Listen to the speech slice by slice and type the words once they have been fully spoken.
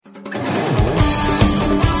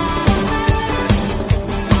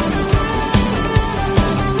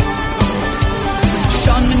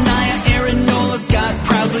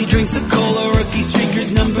drinks of cola, rookie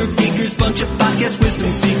streakers, number geekers, bunch of podcast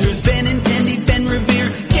wisdom seekers. Benintendi, Ben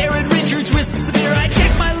Revere, Garrett Richards, Risk Severe. I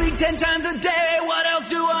check my league 10 times a day. What else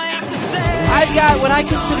do I have to say? I've got what I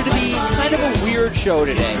consider to be kind of a weird show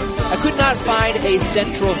today. I could not find a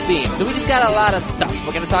central theme, so we just got a lot of stuff.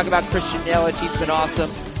 We're going to talk about Christian Yelich. He's been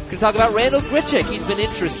awesome. We're going to talk about Randall Grichuk. He's been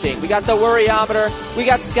interesting. We got the Worryometer. We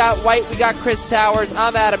got Scott White. We got Chris Towers.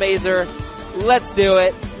 I'm Adam Azer. Let's do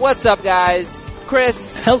it. What's up, guys?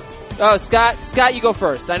 Chris. Oh, Scott, you go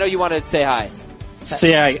first. I know you wanted to say hi.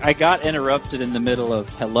 See, I got interrupted in the middle of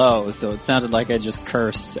hello, so it sounded like I just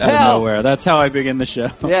cursed out of nowhere. That's how I begin the show.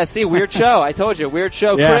 Yeah, see, weird show. I told you, weird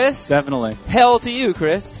show. Yeah, Chris? Definitely. Hell to you,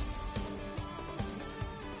 Chris.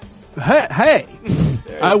 Hey.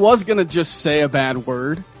 I was gonna just say a bad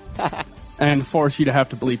word and force you to have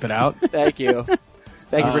to bleep it out. Thank you.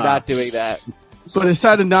 Thank you for not doing that. But I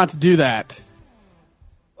decided not to do that.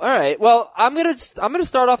 All right. Well, I'm gonna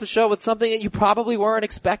start off the show with something that you probably weren't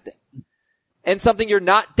expecting. And something you're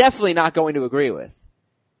definitely not going to agree with.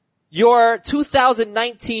 Your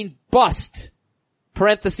 2019 bust,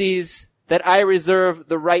 parentheses, that I reserve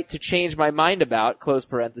the right to change my mind about, close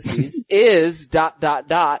parentheses, is ...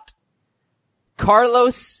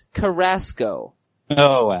 Carlos Carrasco.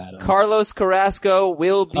 Oh, Adam. Carlos Carrasco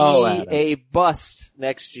will be a bust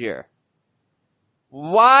next year.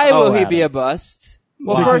 Why will he be a bust?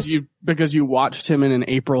 Well, because you watched him in an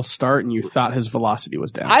April start and you thought his velocity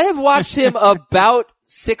was down. I have watched him about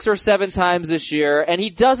 6 or 7 times this year, and he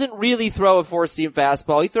doesn't really throw a 4-seam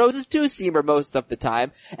fastball. He throws his 2-seamer most of the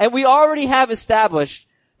time, and we already have established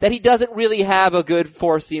that he doesn't really have a good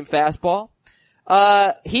 4-seam fastball.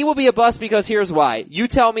 He will be a bust because here's why. You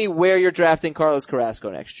tell me where you're drafting Carlos Carrasco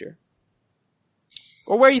next year.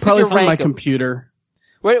 Or where you think you'll rank him. Probably from my computer.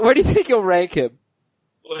 Where do you think you'll rank him?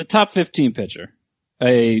 A top 15 pitcher.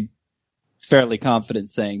 A fairly confident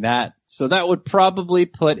saying that. So that would probably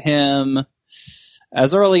put him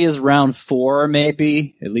as early as round 4,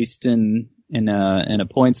 maybe, at least in a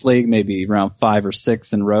points league, maybe round 5 or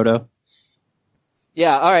 6 in Roto.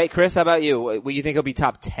 Yeah, alright, Chris, how about you? Will you think he'll be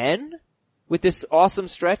top 10 with this awesome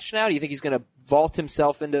stretch now? Do you think he's gonna vault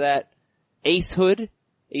himself into that ace material?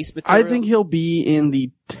 I think he'll be in the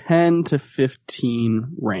 10 to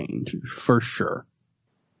 15 range, for sure.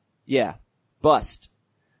 Yeah. Bust.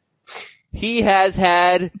 He has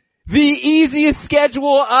had the easiest schedule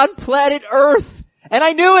on planet Earth. And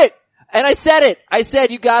I knew it. And I said it. I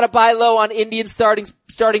said you gotta buy low on Indian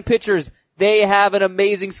starting pitchers. They have an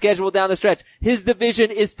amazing schedule down the stretch. His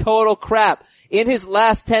division is total crap. In his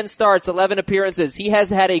last 10 starts, 11 appearances, he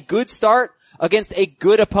has had a good start against a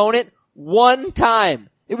good opponent 1 time.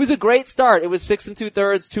 It was a great start. It was 6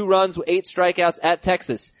 2/3, 2 runs with 8 strikeouts at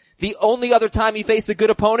Texas. The only other time he faced a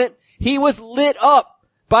good opponent, he was lit up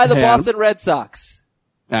by the Boston Red Sox.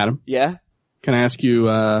 Adam? Yeah? Can I ask you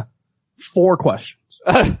 4 questions?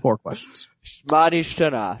 4 questions.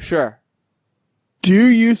 Madishtana, sure. Do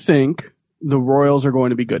you think the Royals are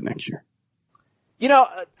going to be good next year? You know,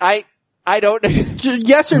 I don't.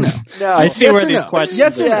 Yes or no? No. I see where these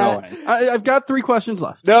questions are going. I've got 3 questions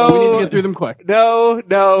left. No. So we need to get through them quick. No.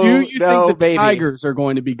 Do you think the baby. Tigers are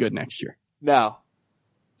going to be good next year? No.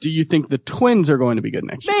 Do you think the Twins are going to be good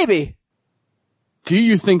next year? Maybe. Do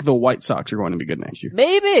you think the White Sox are going to be good next year?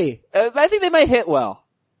 Maybe. I think they might hit well.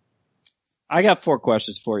 I got 4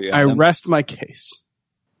 questions for you, Adam. I rest my case.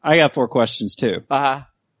 I got 4 questions too. Uh-huh.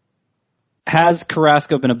 Has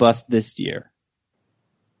Carrasco been a bust this year?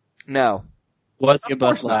 No. Was he a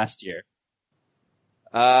bust last year?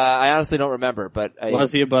 I honestly don't remember, but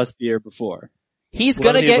was he a bust the year before? He's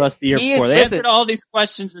gonna get. They answered all these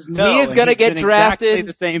questions as no. He is gonna get drafted. Exactly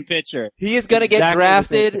the same pitcher. He is gonna get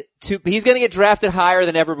drafted he's gonna get drafted higher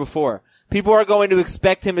than ever before. People are going to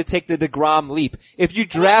expect him to take the DeGrom leap. If you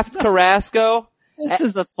draft Carrasco. This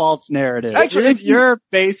is a false narrative. Actually, if you're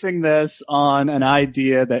basing this on an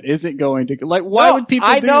idea that isn't going to, why would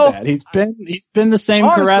people do that? He's been the same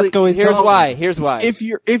Carrasco. Here's why.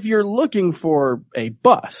 If you're looking for a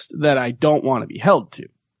bust that I don't want to be held to,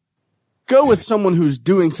 go with someone who's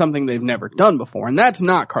doing something they've never done before, and that's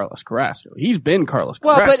not Carlos Carrasco. He's been Carlos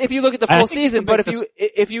Carrasco. Well, but if you look at the full season,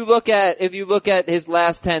 if you look at his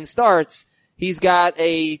last 10 starts, he's got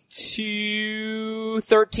a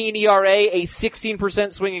 2.13 ERA, a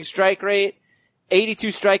 16% swinging strike rate, 82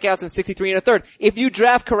 strikeouts, and 63 1/3. If you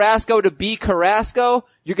draft Carrasco to be Carrasco,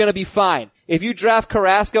 you're gonna be fine. If you draft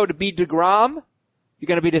Carrasco to be DeGrom, you're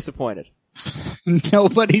gonna be disappointed.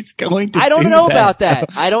 Nobody's going to. I don't know about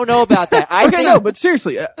that. I don't know about that. No, but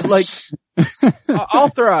seriously, I'll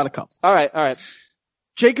throw out a couple. All right.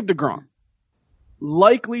 Jacob deGrom.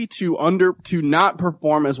 likely to not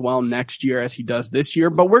perform as well next year as he does this year,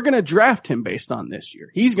 but we're going to draft him based on this year.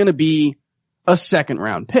 He's going to be a second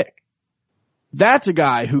round pick. That's a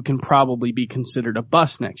guy who can probably be considered a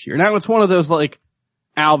bust next year. Now it's one of those like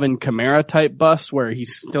Alvin Kamara type busts where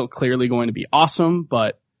he's still clearly going to be awesome,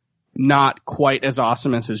 but not quite as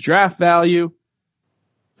awesome as his draft value.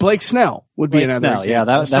 Blake Snell would be another example. Yeah,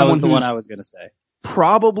 that was the one I was going to say.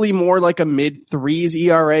 Probably more like a mid-threes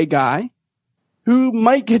ERA guy who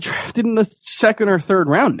might get drafted in the second or third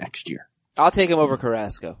round next year. I'll take him over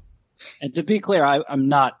Carrasco. And to be clear, I'm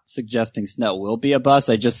not suggesting Snell will be a bust.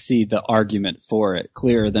 I just see the argument for it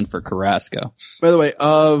clearer than for Carrasco. By the way,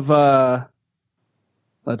 of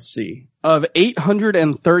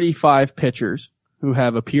 835 pitchers who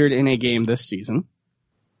have appeared in a game this season,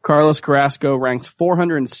 Carlos Carrasco ranks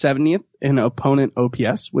 470th in opponent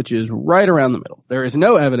OPS, which is right around the middle. There is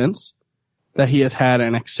no evidence that he has had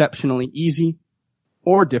an exceptionally easy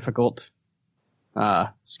or difficult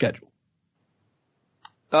schedule.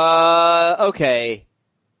 Okay.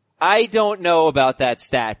 I don't know about that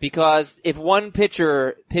stat because if one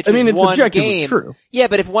pitcher pitches it's one objectively game, true. Yeah,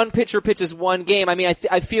 but if one pitcher pitches one game, I mean,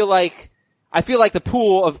 I feel like the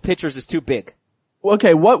pool of pitchers is too big.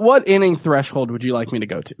 Okay, what inning threshold would you like me to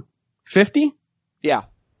go to? 50? Yeah.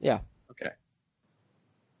 Okay.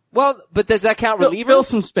 Well, but does that count relievers? Fill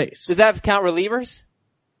some space. Does that count relievers?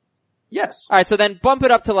 Yes. Alright, so then bump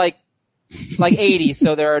it up to like 80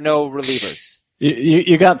 so there are no relievers.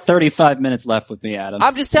 You got 35 minutes left with me, Adam.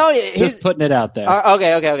 I'm just telling you. Just putting it out there.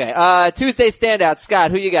 Okay. Tuesday standout. Scott,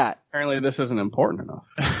 who you got? Apparently this isn't important enough.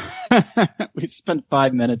 We spent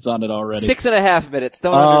 5 minutes on it already. 6.5 minutes.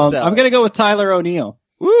 Don't undersell. I'm gonna go with Tyler O'Neill.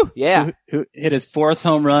 Woo, yeah. Who hit his 4th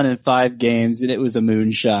home run in 5 games, and it was a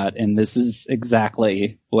moonshot, and this is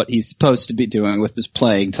exactly what he's supposed to be doing with his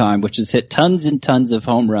playing time, which is hit tons and tons of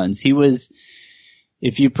home runs. He was,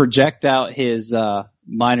 if you project out his,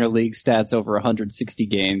 minor league stats over 160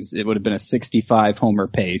 games, it would have been a 65 homer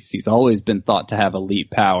pace. He's always been thought to have elite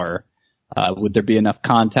power. Would there be enough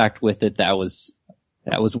contact with it? That was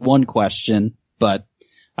one question, but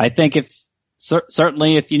I think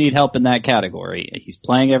certainly if you need help in that category, he's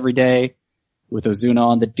playing every day with Ozuna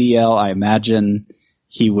on the DL. I imagine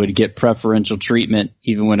he would get preferential treatment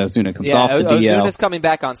even when Ozuna comes off the DL. Ozuna's coming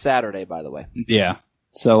back on Saturday, by the way. Yeah.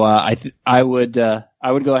 So, I would go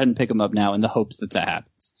ahead and pick him up now in the hopes that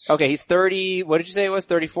happens. Okay, he's 30, what did you say it was?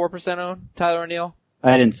 34% owned, Tyler O'Neill?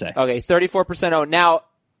 I didn't say. Okay, he's 34% owned. Now,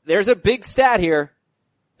 there's a big stat here.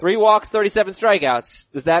 3 walks, 37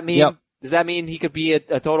 strikeouts. Does that mean he could be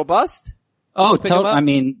a total bust? Oh, I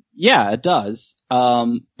mean, yeah, it does.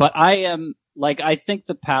 But I think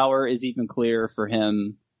the power is even clearer for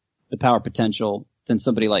him, the power potential, than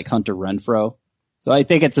somebody like Hunter Renfroe. So I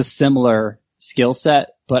think it's a similar skill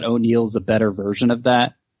set, but O'Neill's a better version of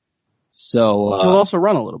that. So, he'll also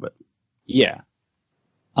run a little bit. Yeah.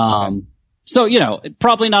 So,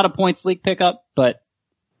 probably not a points league pickup, but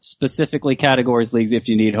specifically categories leagues if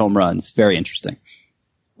you need home runs. Very interesting.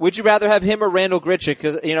 Would you rather have him or Randall Grichuk?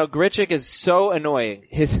 Cause, Grichuk is so annoying.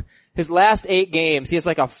 His last 8 games, he has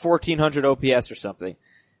like a 1400 OPS or something.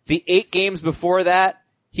 The 8 games before that,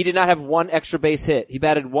 he did not have 1 extra base hit. He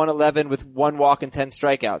batted 111 with 1 walk and 10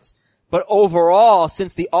 strikeouts. But overall,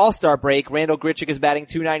 since the All-Star break, Randall Grichuk is batting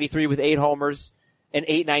 .293 with 8 homers and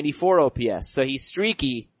 .894 OPS. So he's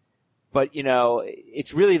streaky, but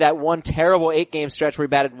it's really that one terrible 8-game stretch where he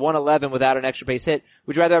batted 111 without an extra base hit.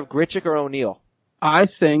 Would you rather have Grichuk or O'Neill? I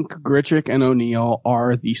think Grichuk and O'Neill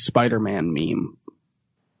are the Spider-Man meme.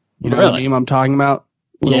 You know Really? the meme I'm talking about?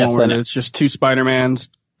 Yes, where it's just 2 Spider-Mans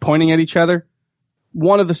pointing at each other.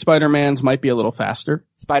 One of the Spider-Mans might be a little faster.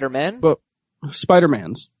 Spider-Man? But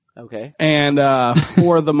Spider-Mans. Okay. And,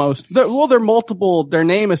 for the most, they're multiple, their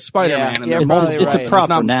name is Spider-Man. Yeah, and probably it's right. a proper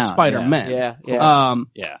not noun. Spider-Man. Yeah.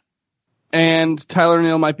 Yeah. And Tyler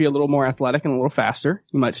O'Neill might be a little more athletic and a little faster.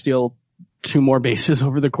 He might steal 2 more bases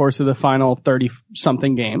over the course of the final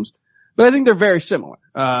 30-something games. But I think they're very similar.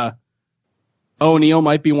 O'Neill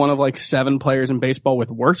might be one of like 7 players in baseball with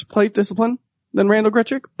worse plate discipline than Randall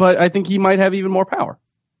Grichuk, but I think he might have even more power.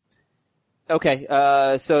 Okay,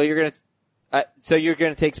 so you're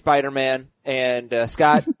gonna take Spider-Man and,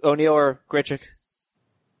 Scott, O'Neill or Grichuk?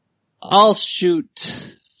 I'll shoot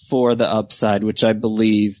for the upside, which I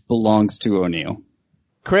believe belongs to O'Neill.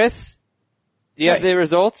 Chris? Do you have the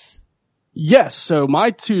results? Yes, so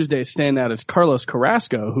my Tuesday standout is Carlos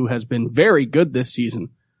Carrasco, who has been very good this season,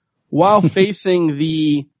 while facing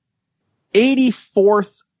the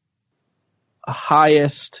 84th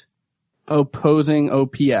highest opposing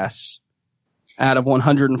OPS out of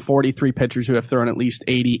 143 pitchers who have thrown at least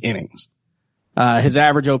 80 innings. His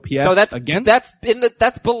average OPS So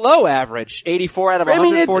that's below average. 84 out of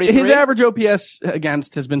 143. His average OPS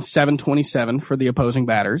against has been 727 for the opposing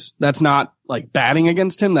batters. That's not like batting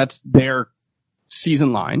against him. That's their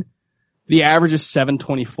season line. The average is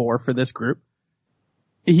 724 for this group.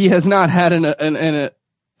 He has not had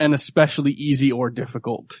an especially easy or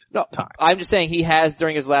difficult time. I'm just saying he has,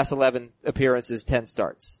 during his last 11 appearances, 10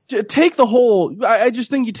 starts. Take the whole, I just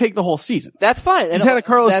think you take the whole season. That's fine. He's had a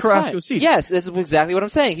Carlos Carrasco season. Yes, that's exactly what I'm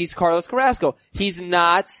saying. He's Carlos Carrasco. He's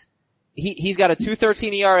not, he's got a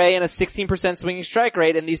 2.13 ERA and a 16% swinging strike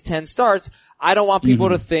rate in these 10 starts. I don't want people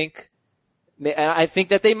to think, and I think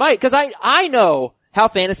that they might, cause I know how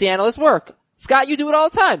fantasy analysts work. Scott, you do it all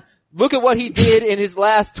the time. Look at what he did in his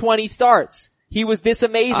last 20 starts. He was this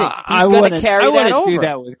amazing. He's going to carry that over. I wouldn't do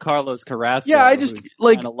that with Carlos Carrasco. Yeah, I just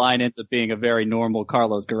kind of line into being a very normal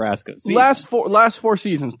Carlos Carrasco season. Last four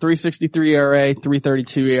seasons, 363 ERA,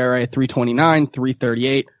 332 ERA, 329,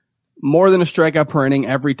 338. More than a strikeout per inning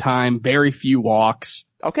every time. Very few walks.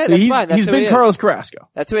 Okay, that's fine. That's he's been Carlos Carrasco.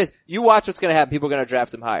 That's who he is. You watch what's going to happen. People are going to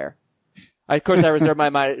draft him higher. Of course, I reserve my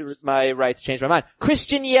right to change my mind.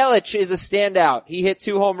 Christian Yelich is a standout. He hit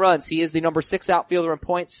 2 home runs. He is the number 6 outfielder in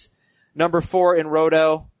points. Number 4 in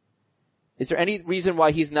Roto. Is there any reason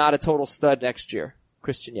why he's not a total stud next year?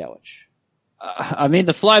 Christian Yelich. I mean,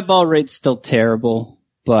 the fly ball rate's still terrible,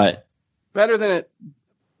 but better than it.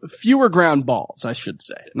 Fewer ground balls, I should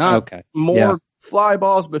say. Not more fly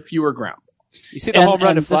balls, but fewer ground balls. You see the home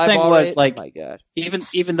run to fly ball rate? Like, oh my God.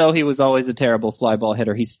 Even though he was always a terrible fly ball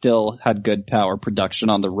hitter, he still had good power production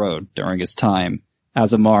on the road during his time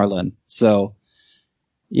as a Marlin. So,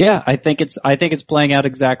 yeah, I think it's playing out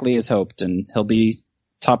exactly as hoped, and he'll be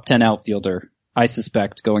top 10 outfielder, I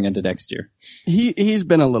suspect, going into next year. He's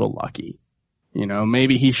been a little lucky. You know,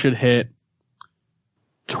 maybe he should hit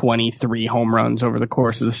 23 home runs over the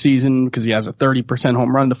course of the season because he has a 30%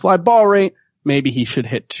 home run to fly ball rate. Maybe he should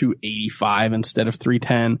hit 285 instead of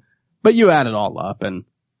 310. But you add it all up, and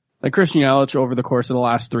like Christian Yelich over the course of the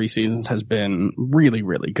last 3 seasons has been really,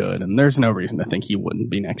 really good, and there's no reason to think he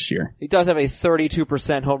wouldn't be next year. He does have a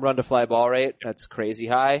 32% home run to fly ball rate. That's crazy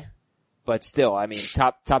high. But still, I mean,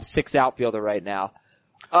 top 6 outfielder right now.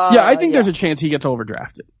 I think there's a chance he gets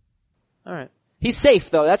overdrafted. All right. He's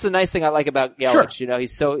safe though. That's the nice thing I like about Yelich. Sure. You know,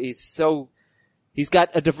 he's got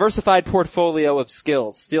a diversified portfolio of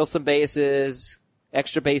skills. Steal some bases,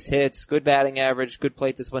 extra base hits, good batting average, good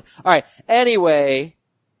plate discipline. All right. Anyway,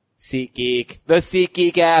 SeatGeek. The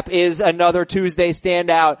SeatGeek app is another Tuesday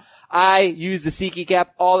standout. I use the SeatGeek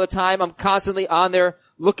app all the time. I'm constantly on there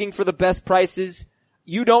looking for the best prices.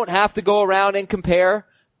 You don't have to go around and compare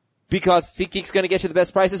because SeatGeek's going to get you the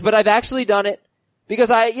best prices, but I've actually done it.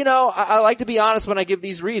 Because I like to be honest when I give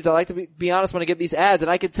these reads. I like to be honest when I give these ads. And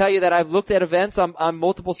I can tell you that I've looked at events on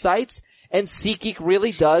multiple sites, and SeatGeek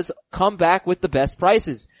really does come back with the best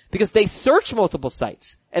prices. Because they search multiple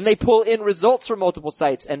sites, and they pull in results from multiple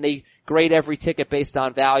sites, and they grade every ticket based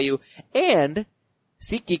on value. And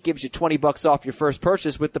SeatGeek gives you $20 off your first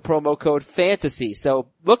purchase with the promo code FANTASY. So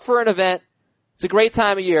look for an event. It's a great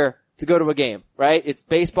time of year to go to a game, right? It's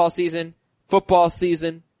baseball season, football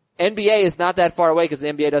season. NBA is not that far away because the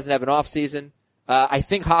NBA doesn't have an off season. I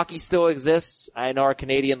think hockey still exists. I know our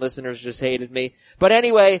Canadian listeners just hated me. But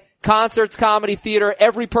anyway, concerts, comedy, theater,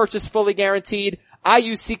 every purchase fully guaranteed. I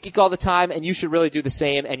use SeatGeek all the time, and you should really do the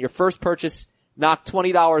same. And your first purchase, knock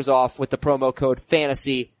 $20 off with the promo code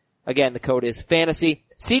FANTASY. Again, the code is FANTASY.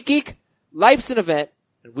 SeatGeek, life's an event,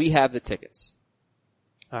 and we have the tickets.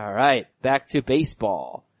 All right, back to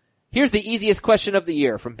baseball. Here's the easiest question of the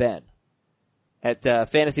year from Ben at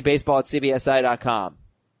fantasybaseball@cbsi.com.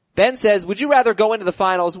 Ben says, would you rather go into the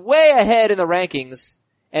finals way ahead in the rankings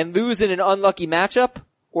and lose in an unlucky matchup,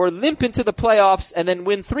 or limp into the playoffs and then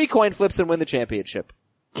win 3 coin flips and win the championship?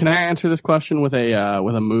 Can I answer this question with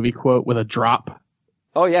a movie quote, with a drop?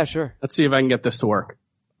 Oh yeah, sure. Let's see if I can get this to work.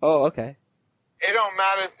 Oh, okay. It don't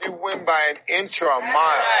matter if you win by an inch or a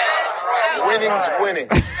mile. Winning's winning.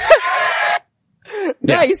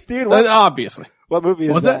 Nice, dude. Obviously. What movie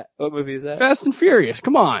is What's that? What movie is that? Fast and Furious.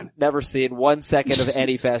 Come on. Never seen 1 second of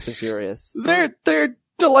any Fast and Furious. They're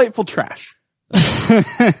delightful trash.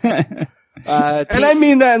 And I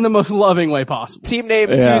mean that in the most loving way possible. Team name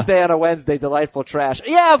Tuesday on a Wednesday, delightful trash.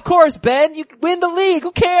 Yeah, of course, Ben. You win the league.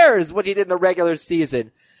 Who cares what you did in the regular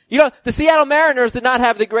season? You know, the Seattle Mariners did not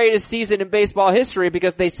have the greatest season in baseball history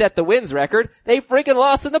because they set the wins record. They freaking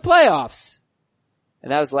lost in the playoffs.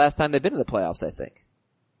 And that was the last time they've been in the playoffs, I think.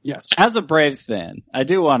 Yes. As a Braves fan, I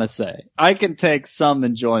do want to say, I can take some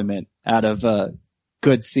enjoyment out of a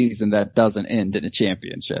good season that doesn't end in a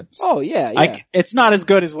championship. Oh, yeah, yeah. It's not as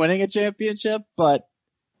good as winning a championship, but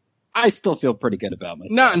I still feel pretty good about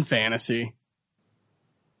myself. Not in fantasy.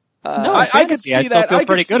 No, I could see I still that. feel I could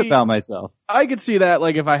pretty good see- about myself. I could see that,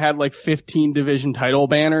 like, if I had, like, 15 division title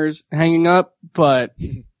banners hanging up, but,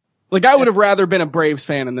 like, I would have rather been a Braves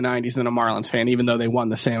fan in the 90s than a Marlins fan, even though they won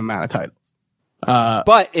the same amount of titles.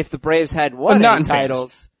 But if the Braves had won not any in fantasy.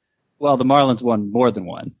 titles, Well, the Marlins won more than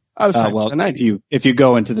one. I was talking Well, about the 90s. if you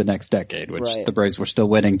go into the next decade, which Right. the Braves were still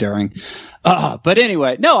winning during. But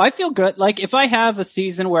anyway, no, I feel good. Like, if I have a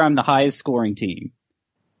season where I'm the highest scoring team,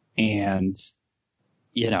 and,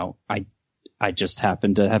 you know, I just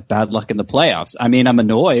happen to have bad luck in the playoffs. I mean, I'm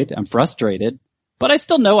annoyed, I'm frustrated, but I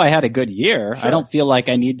still know I had a good year. Sure. I don't feel like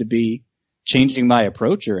I need to be changing my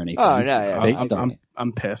approach or anything. Oh, no, yeah. based on it.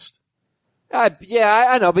 I'm pissed. yeah,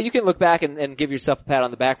 I know, but you can look back and give yourself a pat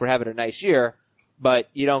on the back for having a nice year, but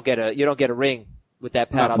you don't get a ring with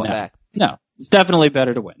that pat on the back. No, it's definitely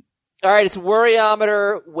better to win. All right, it's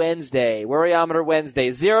Worryometer Wednesday. Worryometer Wednesday.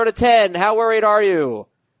 0 to 10. How worried are you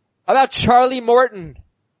about Charlie Morton?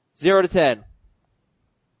 0 to 10.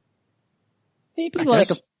 Maybe I like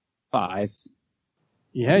guess- a 5.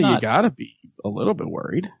 Yeah, you Not- gotta be a little bit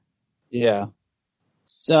worried. Yeah.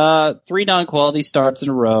 It's, 3 non-quality starts in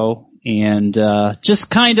a row, and, just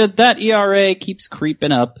kind of, that ERA keeps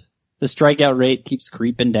creeping up. The strikeout rate keeps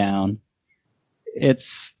creeping down.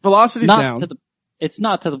 It's Velocity's not down. it's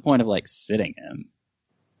not to the point of like sitting him.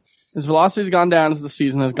 His velocity's gone down as the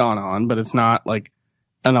season has gone on, but it's not like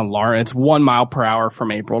an alarm. It's 1 mile per hour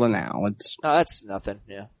from April to now. It's, Oh, that's nothing.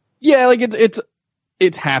 Yeah. yeah, like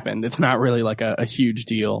it's happened. It's not really like a huge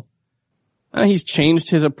deal. He's changed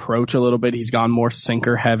his approach a little bit. He's gone more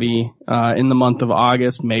sinker heavy, in the month of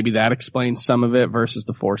August. Maybe that explains some of it versus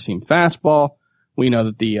the 4-seam fastball. We know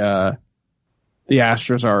that the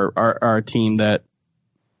Astros are a team that,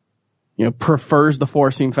 you know, prefers the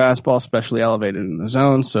 4-seam fastball, especially elevated in the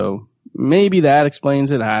zone. So maybe that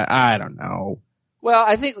explains it. I don't know. Well,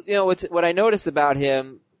 I think, you know, what I noticed about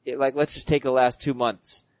him, like, let's just take the last 2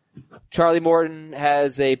 months. Charlie Morton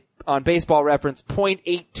has on Baseball Reference,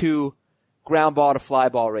 0.82 ground ball to fly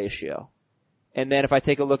ball ratio. And then if I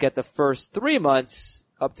take a look at the first 3 months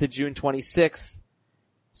up to June 26th,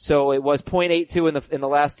 so it was 0.82 in the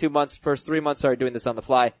last 2 months, first 3 months, sorry, doing this on the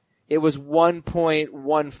fly. It was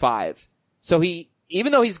 1.15. So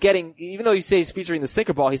even though you say he's featuring the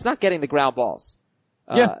sinker ball, he's not getting the ground balls.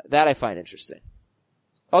 Yeah. That I find interesting.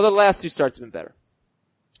 Although the last 2 starts have been better.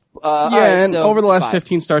 Yeah, all right, and so over the last 5.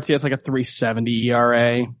 15 starts, he has like a 3.70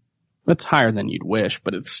 ERA. That's higher than you'd wish,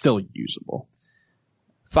 but it's still usable.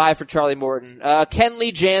 5 for Charlie Morton.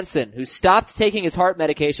 Kenley Jansen, who stopped taking his heart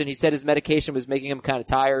medication. He said his medication was making him kind of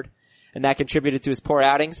tired, and that contributed to his poor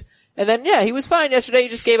outings. And then, yeah, he was fine yesterday. He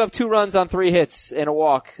just gave up 2 runs on 3 hits and a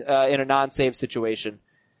walk, in a non-save situation.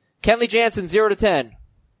 Kenley Jansen, 0 to 10.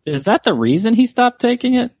 Is that the reason he stopped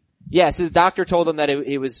taking it? Yes, the doctor told him that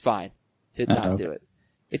he was fine to not okay. do it.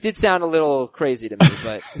 It did sound a little crazy to me,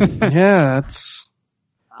 but Yeah, that's,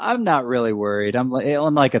 I'm not really worried. I'm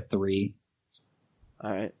like a 3. all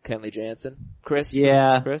right, Kenley Jansen. Chris?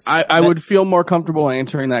 Yeah. Chris? I would feel more comfortable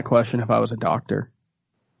answering that question if I was a doctor.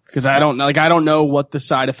 Cause I don't know what the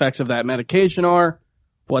side effects of that medication are,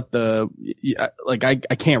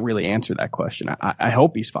 I can't really answer that question. I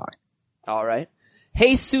hope he's fine. All right.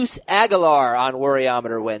 Jesus Aguilar on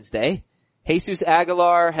Worryometer Wednesday. Jesus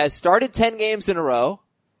Aguilar has started 10 games in a row,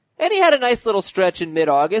 and he had a nice little stretch in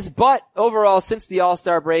mid-August, but overall, since the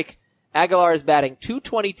All-Star break, Aguilar is batting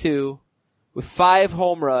 .222 with 5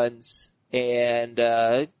 home runs and,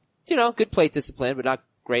 good plate discipline, but not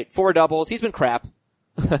great. 4 doubles. He's been crap.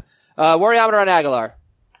 Worryometer on Aguilar.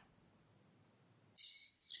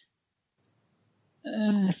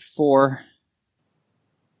 4.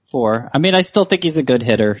 I mean, I still think he's a good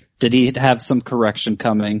hitter. Did he have some correction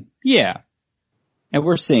coming? Yeah. And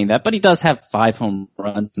we're seeing that, but he does have 5 home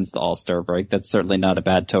runs since the All-Star break. That's certainly not a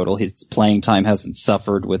bad total. His playing time hasn't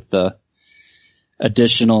suffered with the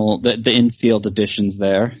the infield additions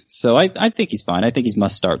there. So I think he's fine. I think he's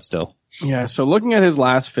must start still. Yeah, so looking at his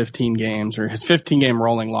last 15 games, or his 15-game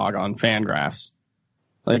rolling log on Fangraphs,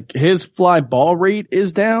 like, his fly ball rate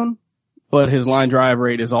is down, but his line drive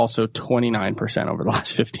rate is also 29% over the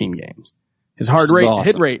last 15 games. His hard This is hit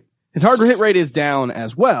awesome. rate, his hard hit rate is down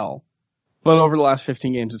as well, but over the last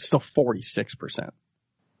 15 games, it's still 46%.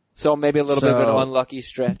 So maybe a little bit of So- an unlucky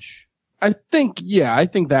stretch. I think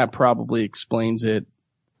that probably explains it.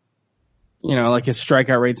 You know, like, his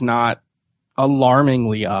strikeout rate's not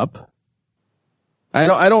alarmingly up.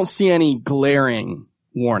 I don't see any glaring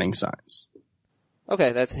warning signs.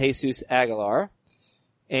 Okay, that's Jesus Aguilar.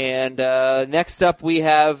 And next up we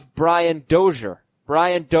have Brian Dozier.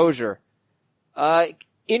 Brian Dozier.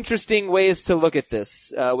 interesting ways to look at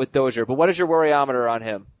this with Dozier. But what is your worryometer on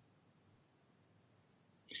him?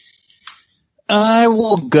 I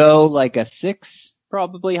will go like a 6,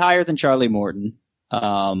 probably higher than Charlie Morton.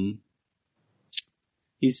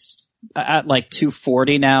 He's at like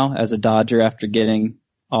 240 now as a Dodger after getting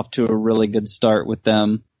off to a really good start with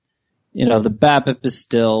them. You know, the BABIP is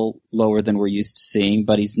still lower than we're used to seeing,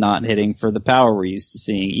 but he's not hitting for the power we're used to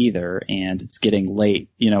seeing either, and it's getting late.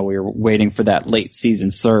 You know, we were waiting for that late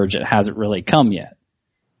season surge. It hasn't really come yet.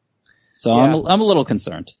 So yeah. I'm a little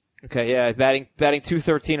concerned. Okay, yeah, batting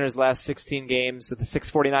 213 in his last 16 games with a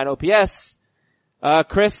 649 OPS.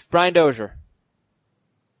 Chris, Brian Dozier.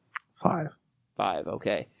 5. 5,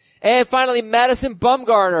 okay. And finally, Madison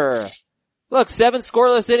Bumgarner. Look, 7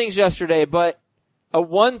 scoreless innings yesterday, but a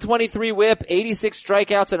 123 whip, 86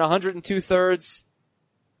 strikeouts, and 102 thirds.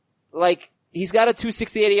 Like, he's got a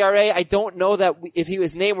 2.68 ERA. I don't know that if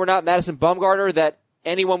his name were not Madison Bumgarner, that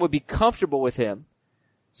anyone would be comfortable with him.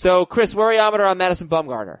 So, Chris, worryometer on Madison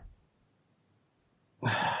Bumgarner.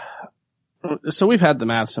 So we've had the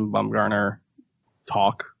Madison Bumgarner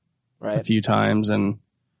talk right a few times, and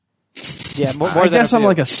yeah, more I than guess I'm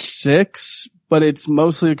like a 6, but it's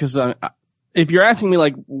mostly because if you're asking me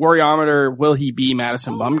like worryometer, will he be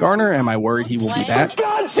Madison Bumgarner? Am I worried he will be that?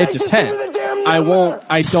 It's a 10.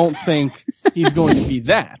 I don't think he's going to be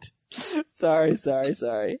that.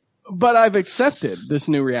 Sorry. But I've accepted this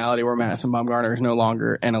new reality where Madison Bumgarner is no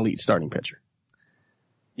longer an elite starting pitcher.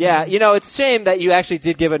 Yeah, you know, it's a shame that you actually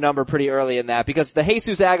did give a number pretty early in that, because the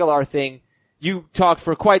Jesus Aguilar thing, you talked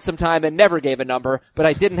for quite some time and never gave a number, but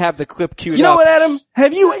I didn't have the clip queued up. You know what, Adam?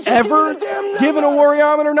 Have you ever given a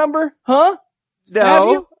worryometer number? Huh? No, have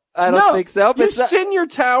you? I don't think so. You sit in your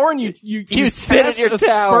tower and you sit in your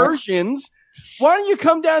tower. Aspersions. Why don't you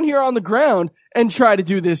come down here on the ground and try to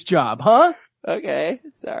do this job, huh? Okay,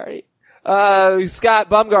 sorry. Scott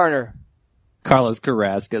Bumgarner. Carlos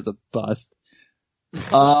Carrasco's a bust.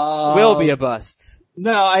 Will be a bust.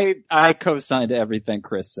 No, I co-signed everything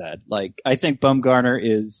Chris said. Like, I think Bumgarner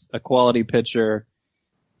is a quality pitcher,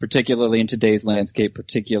 particularly in today's landscape,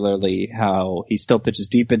 particularly how he still pitches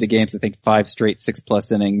deep into games. I think 5 straight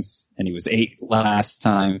 6+ innings, and he was 8 last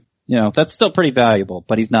time. You know, that's still pretty valuable,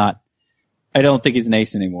 but he's not. I don't think he's an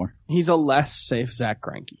ace anymore. He's a less safe Zach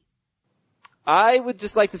Greinke. I would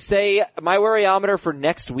just like to say my worryometer for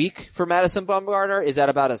next week for Madison Bumgarner is at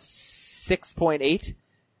about a 6.8.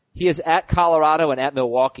 He is at Colorado and at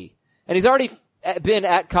Milwaukee. And he's already been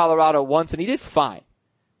at Colorado once and he did fine.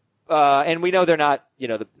 And we know they're not, you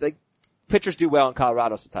know, the pitchers do well in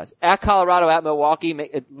Colorado sometimes. At Colorado, at Milwaukee,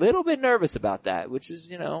 a little bit nervous about that, which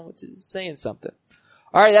is saying something.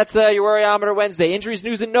 Alright, that's your worryometer Wednesday. Injuries,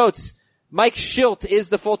 news, and notes. Mike Schilt is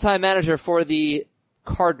the full-time manager for the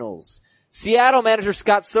Cardinals. Seattle manager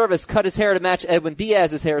Scott Servais cut his hair to match Edwin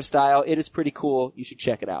Diaz's hairstyle. It is pretty cool. You should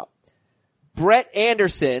check it out. Brett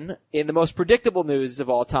Anderson, in the most predictable news of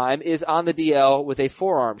all time, is on the DL with a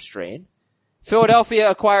forearm strain. Philadelphia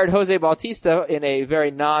acquired Jose Bautista in a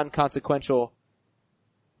very non-consequential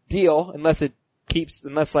deal, unless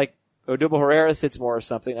like Odubel Herrera sits more or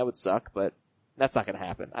something. That would suck, but that's not going to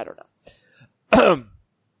happen. I don't know.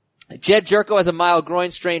 Jed Jerko has a mild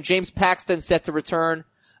groin strain. James Paxton set to return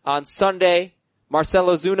on Sunday. Marcell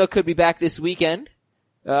Ozuna could be back this weekend.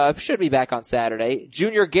 Should be back on Saturday.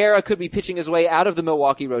 Junior Guerra could be pitching his way out of the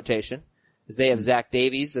Milwaukee rotation, as they have Zach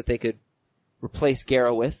Davies that they could replace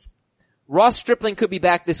Guerra with. Ross Stripling could be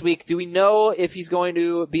back this week. Do we know if he's going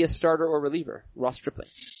to be a starter or reliever? Ross Stripling.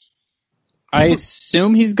 I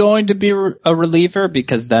assume he's going to be a reliever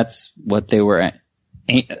because that's what they were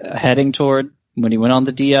heading toward when he went on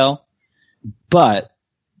the DL. But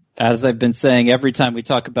as I've been saying every time we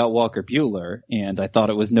talk about Walker Buehler, and I thought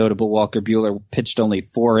it was notable Walker Buehler pitched only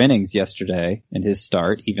 4 innings yesterday in his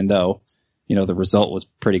start, even though, you know, the result was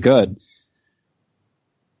pretty good.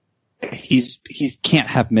 He can't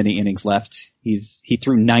have many innings left. He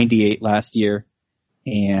threw 98 last year,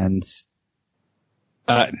 and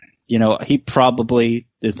you know, he probably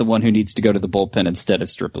is the one who needs to go to the bullpen instead of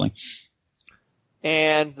Stripling.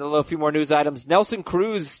 And a little few more news items. Nelson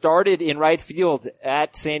Cruz started in right field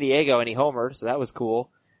at San Diego and he homered, so that was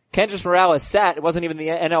cool. Kendrys Morales sat. It wasn't even the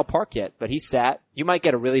NL Park yet, but he sat. You might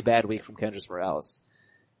get a really bad week from Kendrys Morales.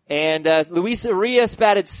 And Luis Urias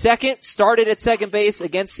batted second, started at second base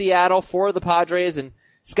against Seattle for the Padres. And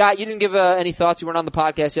Scott, you didn't give any thoughts. You weren't on the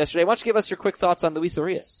podcast yesterday. Why don't you give us your quick thoughts on Luis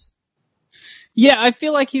Urias? Yeah, I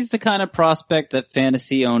feel like he's the kind of prospect that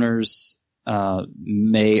fantasy owners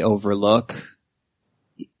may overlook.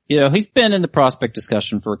 You know, he's been in the prospect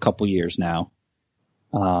discussion for a couple years now.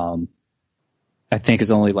 I think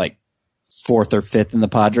is only like 4th or 5th in the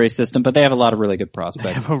Padres system, but they have a lot of really good They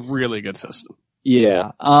prospects. have a really good system.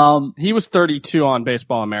 Yeah. He was 32 on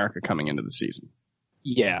Baseball America coming into the season.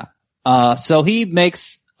 Yeah. So he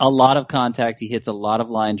makes a lot of contact. He hits a lot of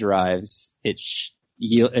line drives. It's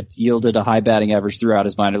yielded a high batting average throughout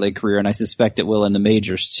his minor league career, and I suspect it will in the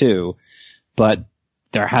majors too. But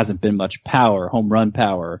there hasn't been much power, home run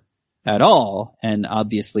power at all. And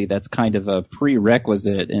obviously that's kind of a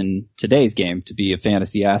prerequisite in today's game to be a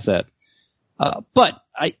fantasy asset. But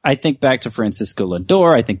I think back to Francisco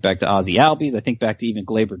Lindor. I think back to Ozzie Albies. I think back to even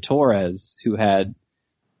Gleyber Torres, who had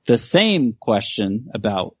the same question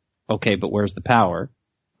about, okay, but where's the power?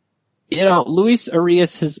 You know, Luis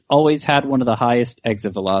Arias has always had one of the highest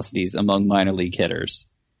exit velocities among minor league hitters.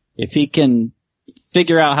 If he can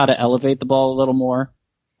figure out how to elevate the ball a little more,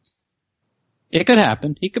 it could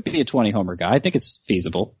happen. He could be a 20 homer guy. I think it's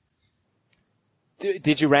feasible.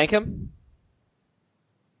 Did you rank him?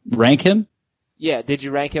 Rank him? Yeah, did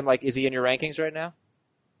you rank him? Like, is he in your rankings right now?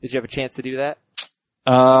 Did you have a chance to do that?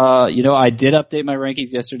 You know, I did update my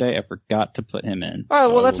rankings yesterday. I forgot to put him in. All right,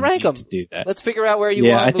 well, So let's we'll rank need him. to do that. Let's figure out where you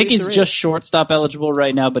Yeah, want I think Luis he's Arias. just shortstop eligible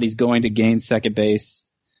right now, but he's going to gain second base.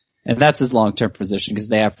 And that's his long-term position because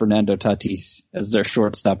they have Fernando Tatis as their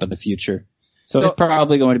shortstop of the future. So he's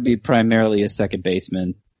probably going to be primarily a second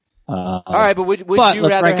baseman. All right, but would you let's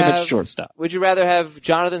rather rank him have at shortstop. Would you rather have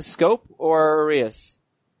Jonathan Scope or Arias?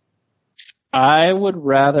 I would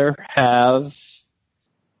rather have.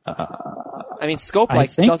 I mean, Scope I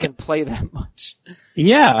think- doesn't play that much.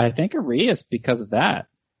 Yeah, I think Arias because of that.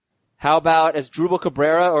 How about Asdrubal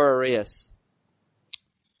Cabrera or Arias?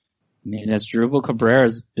 I mean, Asdrubal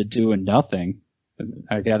Cabrera's been doing nothing.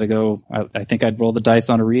 I gotta go. I think I'd roll the dice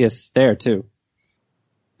on Arias there too.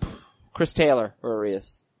 Chris Taylor or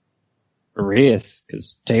Arias? Arias,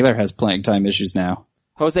 because Taylor has playing time issues now.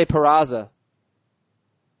 Jose Peraza.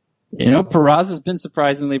 You know, Peraza's been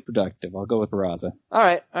surprisingly productive. I'll go with Peraza. All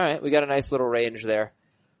right. We got a nice little range there.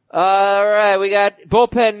 All right, we got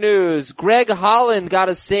bullpen news. Greg Holland got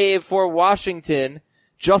a save for Washington.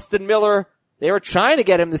 Justin Miller, they were trying to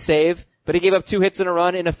get him to save, but he gave up 2 hits and a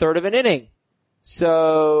run in a third of an inning.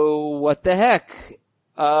 So, what the heck?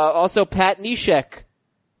 Also, Pat Neshek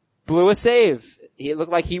blew a save. It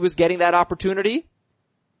looked like he was getting that opportunity.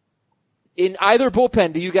 In either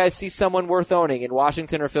bullpen, do you guys see someone worth owning in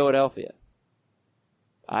Washington or Philadelphia?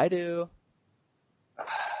 I do.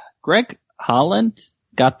 Greg Holland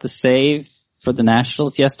got the save for the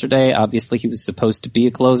Nationals yesterday. Obviously, he was supposed to be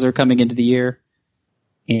a closer coming into the year.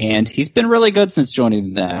 And he's been really good since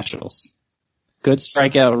joining the Nationals. Good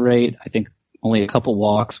strikeout rate. I think only a couple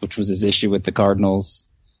walks, which was his issue with the Cardinals.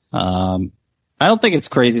 I don't think it's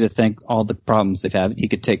crazy to think all the problems they've had, he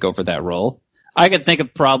could take over that role. I could think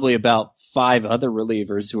of probably about 5 other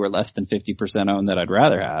relievers who are less than 50% owned that I'd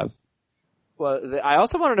rather have. Well, I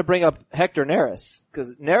also wanted to bring up Hector Neris,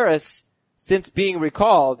 because Neris, since being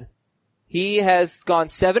recalled, he has gone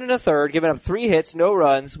 7 1/3, given up 3 hits, no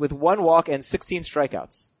runs, with 1 walk and 16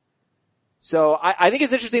 strikeouts. So I think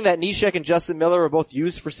it's interesting that Neshek and Justin Miller were both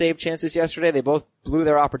used for save chances yesterday. They both blew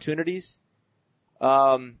their opportunities.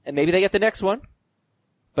 And maybe they get the next one.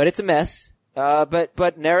 But it's a mess. But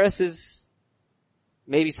Neris is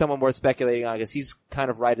maybe someone worth speculating on because he's kind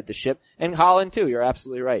of righted the ship. And Holland too, you're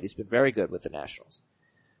absolutely right. He's been very good with the Nationals.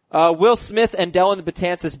 Will Smith and Dellin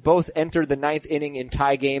Betances both entered the 9th inning in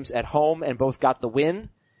tie games at home and both got the win.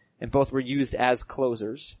 And both were used as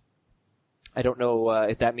closers. I don't know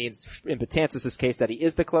if that means in Betances' case that he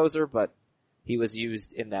is the closer, but he was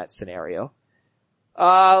used in that scenario.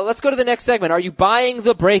 Let's go to the next segment. Are you buying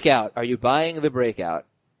the breakout? Are you buying the breakout?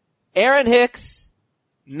 Aaron Hicks,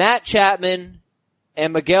 Matt Chapman,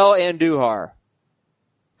 and Miguel Andujar.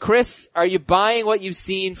 Chris, are you buying what you've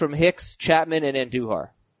seen from Hicks, Chapman, and Andujar?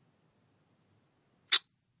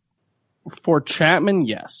 For Chapman,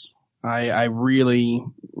 yes. I really,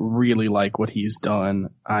 really like what he's done.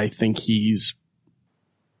 I think he's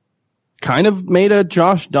kind of made a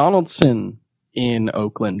Josh Donaldson in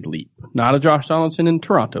Oakland leap. Not a Josh Donaldson in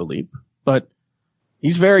Toronto leap, but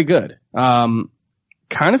he's very good.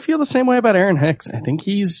 Kind of feel the same way about Aaron Hicks. I think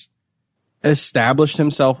he's established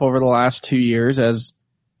himself over the last 2 years as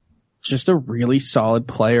just a really solid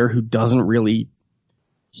player who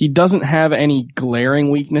he doesn't have any glaring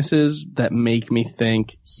weaknesses that make me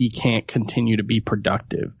think he can't continue to be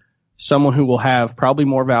productive. Someone who will have probably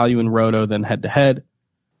more value in roto than head to head.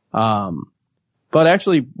 But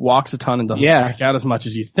actually walks a ton and doesn't strike out as much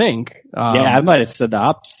as you think. I might have said the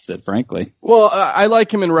opposite, frankly. Well, I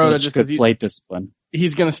like him in roto Such just good because plate discipline.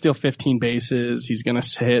 He's going to steal 15 bases. He's going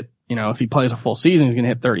to hit, if he plays a full season, he's going to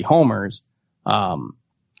hit 30 homers.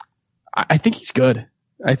 I think he's good.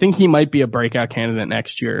 I think he might be a breakout candidate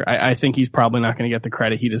next year. I think he's probably not going to get the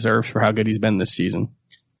credit he deserves for how good he's been this season.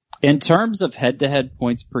 In terms of head-to-head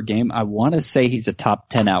points per game, I want to say he's a top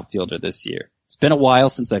 10 outfielder this year. It's been a while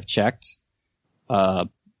since I've checked, but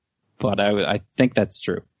I think that's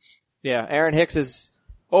true. Yeah, Aaron Hicks is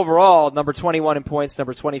overall number 21 in points,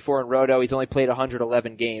 number 24 in Roto. He's only played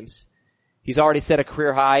 111 games. He's already set a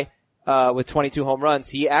career high with 22 home runs.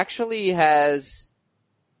 He actually has,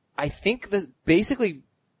 I think,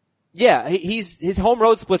 his home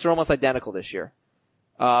road splits are almost identical this year.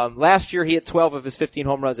 Last year he hit 12 of his 15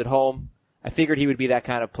 home runs at home. I figured he would be that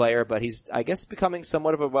kind of player, but he's, I guess, becoming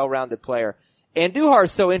somewhat of a well-rounded player. Andujar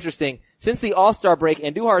is so interesting. Since the All-Star break,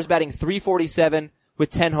 Andujar is batting .347 with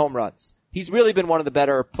 10 home runs. He's really been one of the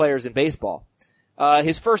better players in baseball.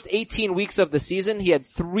 His first 18 weeks of the season, he had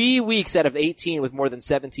 3 weeks out of 18 with more than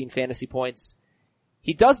 17 fantasy points.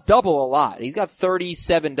 He does double a lot. He's got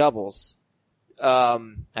 37 doubles.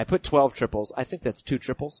 I put 12 triples. I think that's 2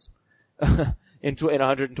 triples. in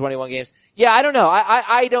 121 games. Yeah, I don't know.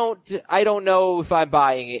 I don't know if I'm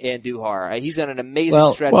buying Andujar. He's on an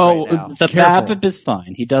amazing stretch right now. The BABIP is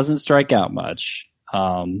fine. He doesn't strike out much.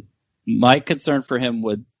 My concern for him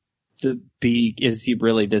would be, is he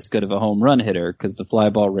really this good of a home run hitter? Cause the fly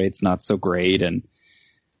ball rate's not so great.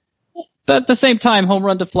 But at the same time, home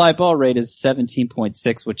run to fly ball rate is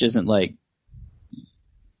 17.6, which isn't like,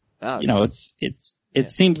 it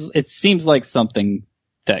seems like something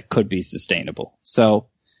that could be sustainable. So,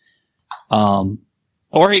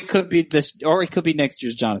 or he could be next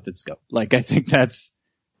year's Jonathan Scope. Like, I think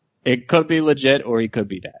it could be legit, or he could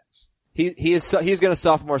be that. He's gonna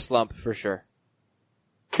sophomore slump for sure.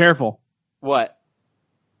 Careful. What?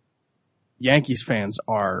 Yankees fans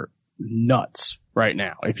are nuts right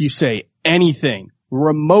now. If you say anything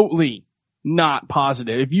remotely not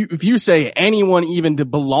positive, if you say anyone even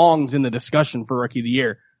belongs in the discussion for Rookie of the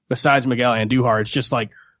Year, besides Miguel Andujar, it's just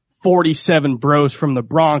like 47 bros from the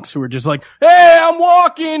Bronx who are just like, hey, I'm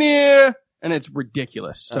walking here. And it's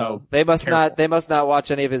ridiculous. So they must not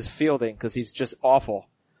watch any of his fielding because he's just awful.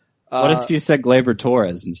 What if you said Gleyber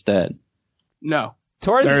Torres instead? No.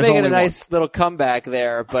 Torres is making a nice little comeback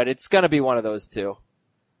there, but it's gonna be one of those two.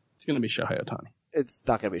 It's gonna be Shohei Ohtani. It's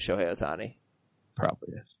not gonna be Shohei Ohtani.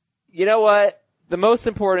 Probably is. You know what? The most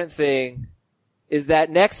important thing is that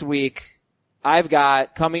next week I've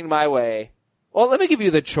got coming my way. Well, let me give you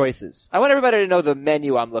the choices. I want everybody to know the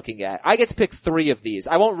menu I'm looking at. I get to pick 3 of these.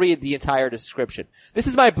 I won't read the entire description. This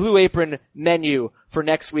is my Blue Apron menu for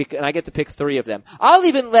next week, and I get to pick 3 of them. I'll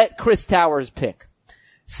even let Chris Towers pick.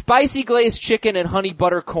 Spicy glazed chicken and honey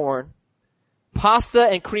butter corn, pasta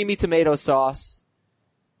and creamy tomato sauce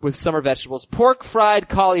with summer vegetables, pork fried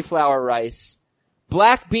cauliflower rice,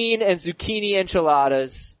 black bean and zucchini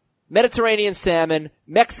enchiladas, Mediterranean salmon,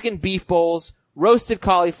 Mexican beef bowls, roasted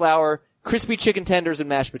cauliflower, crispy chicken tenders, and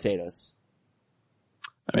mashed potatoes.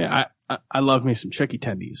 I mean, I love me some chicky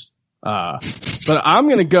tendies. But I'm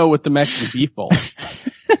gonna go with the Mexican beef bowl.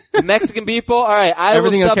 The Mexican beef bowl? Alright,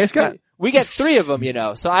 Everything okay, Scott? We get 3 of them,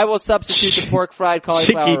 so I will substitute the pork fried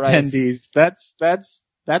cauliflower rice. Chicky tendies.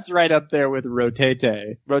 That's right up there with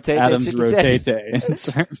rotete. Adam's rotete in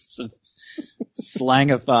terms of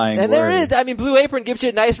slangifying and there is, Blue Apron gives you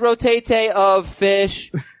a nice rotete of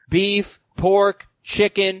fish, beef, pork,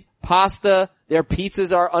 chicken, pasta. Their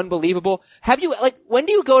pizzas are unbelievable. When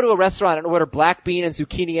do you go to a restaurant and order black bean and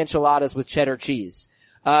zucchini enchiladas with cheddar cheese?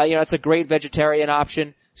 It's a great vegetarian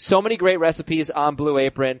option. So many great recipes on Blue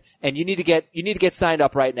Apron, and you need to get signed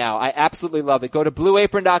up right now. I absolutely love it. Go to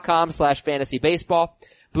blueapron.com/fantasybaseball.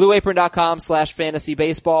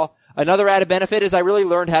 blueapron.com/fantasybaseball. Another added benefit is I really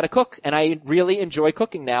learned how to cook, and I really enjoy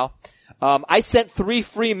cooking now. I sent 3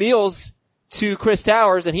 free meals to Chris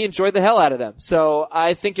Towers, and he enjoyed the hell out of them. So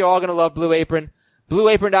I think you're all going to love Blue Apron.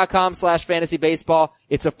 blueapron.com/fantasybaseball.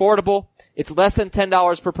 It's affordable. It's less than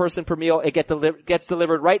 $10 per person per meal. It gets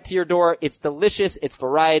delivered right to your door. It's delicious. It's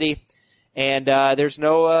variety. And, there's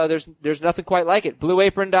nothing quite like it.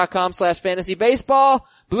 blueapron.com/fantasybaseball.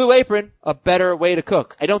 Blue Apron, a better way to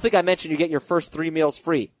cook. I don't think I mentioned you get your first 3 meals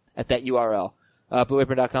free at that URL.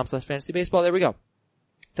 blueapron.com/fantasybaseball. There we go.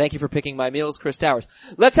 Thank you for picking my meals, Chris Towers.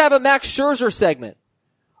 Let's have a Max Scherzer segment.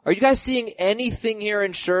 Are you guys seeing anything here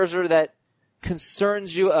in Scherzer that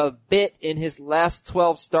concerns you a bit? In his last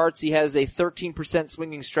 12 starts, he has a 13%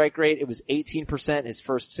 swinging strike rate. It was 18% his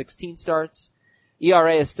first 16 starts.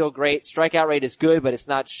 ERA is still great. Strikeout rate is good, but it's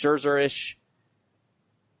not Scherzer-ish.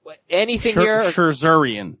 Anything here?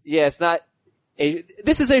 Scherzerian. Yeah, it's not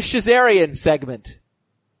this is a Scherzerian segment.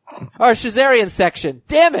 Or Scherzerian section.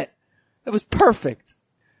 Damn it! That was perfect.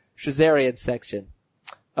 Scherzerian section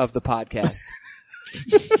of the podcast.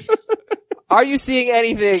 Are you seeing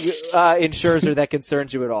anything in Scherzer that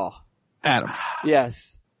concerns you at all? Adam.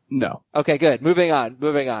 Yes. No. Okay, good. Moving on.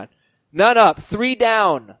 None up. 3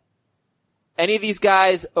 down. Any of these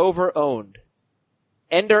guys over-owned?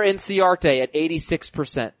 Ender Inciarte at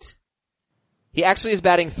 86%. He actually is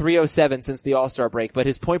batting .307 since the All-Star break, but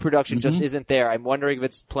his point production just isn't there. I'm wondering if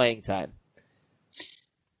it's playing time.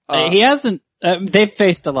 He hasn't. They've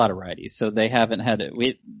faced a lot of righties, so they haven't had it.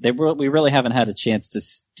 We really haven't had a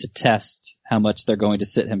chance to test how much they're going to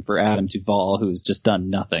sit him for Adam Duvall, who's just done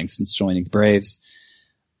nothing since joining the Braves.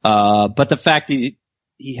 But the fact he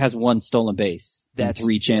has 1 stolen base and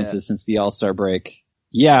 3 chances since the All-Star break.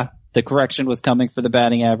 Yeah, the correction was coming for the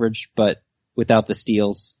batting average, but without the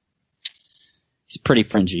steals, he's pretty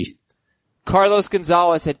fringy. Carlos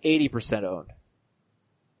Gonzalez at 80% owned.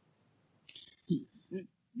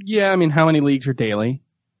 Yeah, I mean, how many leagues are daily?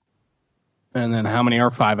 And then how many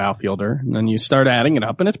are 5 outfielder? And then you start adding it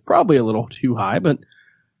up, and it's probably a little too high, but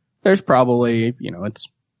there's probably,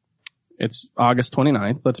 it's August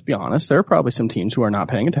 29th, let's be honest. There are probably some teams who are not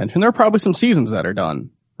paying attention. There are probably some seasons that are done.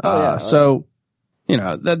 So,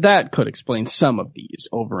 that could explain some of these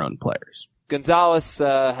over-owned players. Gonzalez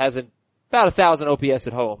has about 1,000 OPS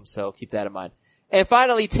at home, so keep that in mind. And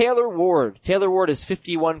finally, Taylor Ward. Taylor Ward is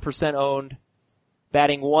 51% owned,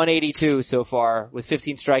 batting .182 so far with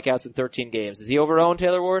 15 strikeouts in 13 games. Is he over-owned,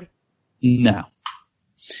 Taylor Ward? No.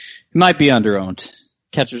 He might be under-owned.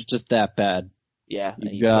 Catcher's just that bad. Yeah.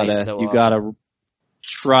 You gotta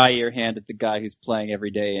try your hand at the guy who's playing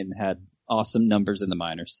every day and had awesome numbers in the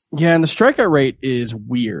minors. Yeah, and the strikeout rate is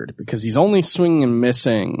weird because he's only swinging and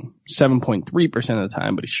missing 7.3% of the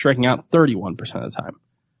time, but he's striking out 31% of the time.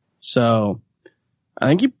 So, I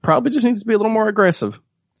think he probably just needs to be a little more aggressive.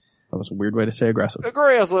 That was a weird way to say aggressive.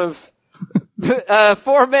 Aggressive.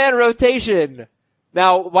 4-man rotation.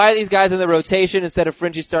 Now, why are these guys in the rotation instead of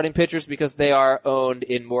fringy starting pitchers? Because they are owned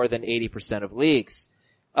in more than 80% of leagues.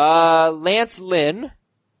 Lance Lynn,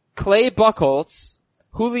 Clay Buchholz,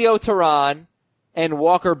 Julio Teheran, and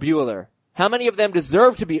Walker Buehler. How many of them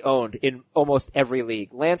deserve to be owned in almost every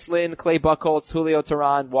league? Lance Lynn, Clay Buchholz, Julio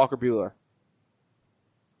Teheran, Walker Buehler.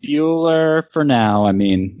 Buehler for now. I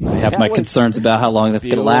mean, I have my concerns about how long that's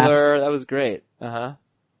going to last. That was great. I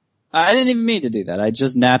didn't even mean to do that. I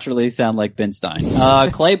just naturally sound like Ben Stein.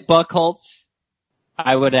 Clay Buchholz,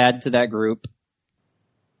 I would add to that group.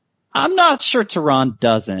 I'm not sure Teheran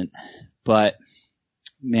doesn't, but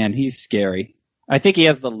man, he's scary. I think he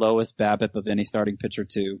has the lowest BABIP of any starting pitcher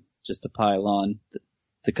too, just to pile on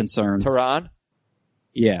the concerns. Teheran?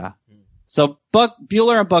 Yeah. So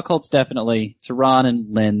Buehler and Buchholz definitely. Teheran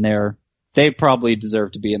and Lynn they probably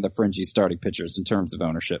deserve to be in the fringy starting pitchers in terms of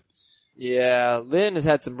ownership. Yeah, Lynn has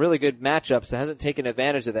had some really good matchups and hasn't taken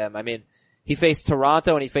advantage of them. I mean, he faced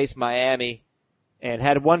Toronto and he faced Miami and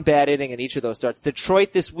had 1 bad inning in each of those starts.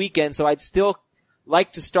 Detroit this weekend, so I'd still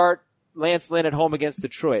like to start Lance Lynn at home against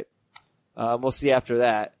Detroit. We'll see after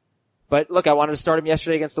that. But look, I wanted to start him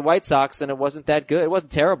yesterday against the White Sox and it wasn't that good. It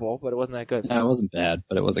wasn't terrible, but it wasn't that good. No, it wasn't bad,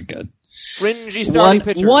 but it wasn't good. Fringy starting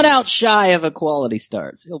pitcher. 1 out shy of a quality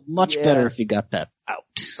start. Feel much better if you got that out.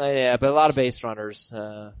 Yeah, but a lot of base runners.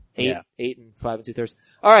 8 and 5 2/3.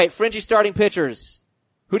 All right, fringy starting pitchers.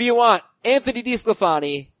 Who do you want? Anthony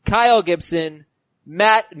DeSclafani, Kyle Gibson,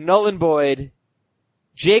 Matt Nolan Boyd,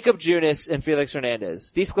 Jacob Junis, and Felix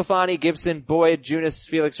Hernandez. DeSclafani, Gibson, Boyd, Junis,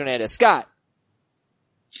 Felix Hernandez. Scott.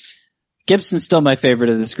 Gibson's still my favorite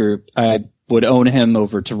of this group. I would own him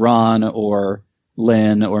over Teheran or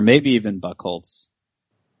Lynn or maybe even Buchholz.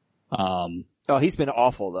 He's been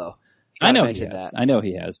awful though. I know he has. I know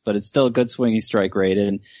he has, but it's still a good swinging strike rate.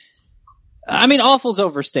 And I mean, awful's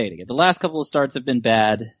overstating it. The last couple of starts have been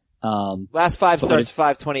bad. Last 5 starts,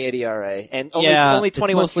 5.28 ERA, and only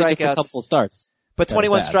 21 it's mostly strikeouts. Just a couple of starts, but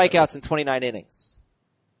 21 strikeouts in 29 innings.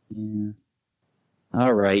 Yeah.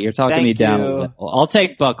 All right, you're talking me down a little. I'll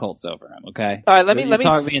take Buchholz over him. Okay. All right, let me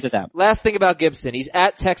talk me into that. Last thing about Gibson, he's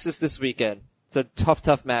at Texas this weekend. It's a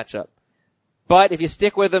tough matchup. But if you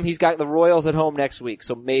stick with him, he's got the Royals at home next week,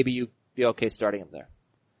 so maybe you be okay starting him there.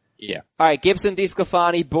 Yeah. All right, Gibson,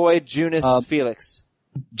 DeSclafani, Boyd, Junis, Felix.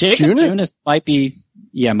 Jacob Junis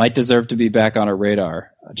might deserve to be back on our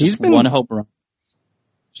radar. Just 1 home run.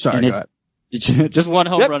 Sorry, go ahead. Just 1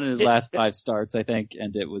 home run in his last 5 starts, I think,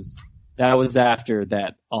 and that was after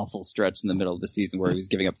that awful stretch in the middle of the season where he was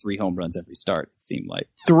giving up 3 home runs every start, it seemed like.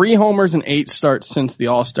 3 homers and 8 starts since the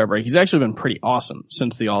All-Star break. He's actually been pretty awesome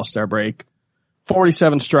since the All-Star break.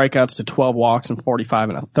 47 strikeouts to 12 walks and 45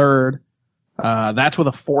 1/3. That's with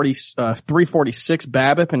a 3.46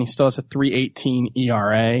 BABIP, and he still has a 3.18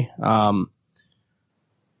 ERA.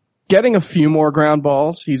 getting a few more ground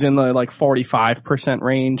balls. He's in the 45%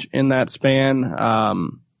 range in that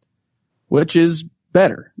span, which is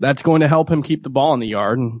better. That's going to help him keep the ball in the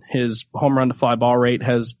yard, and his home run to fly ball rate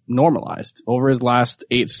has normalized over his last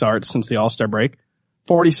 8 starts since the All-Star break.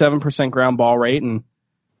 47% ground ball rate and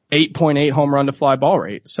 8.8 home run to fly ball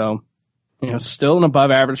rate. So, still an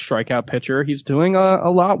above average strikeout pitcher. He's doing a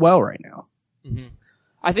lot well right now. Mm-hmm.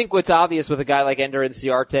 I think what's obvious with a guy like Ender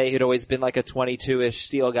Inciarte, who'd always been like a 22-ish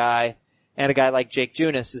steal guy, and a guy like Jake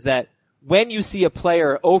Junis, is that when you see a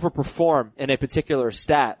player overperform in a particular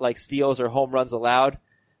stat, like steals or home runs allowed,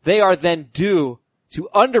 they are then due to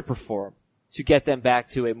underperform to get them back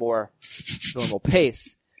to a more normal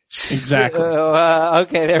pace. Exactly.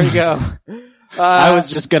 Okay, there we go. I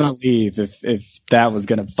was just gonna leave if that was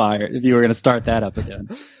gonna fire, if you were gonna start that up again.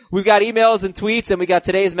 We've got emails and tweets, and we got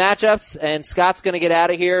today's matchups, and Scott's gonna get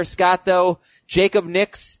out of here. Scott, though, Jacob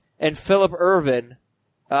Nix and Phillip Ervin,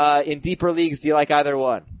 in deeper leagues, do you like either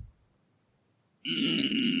one?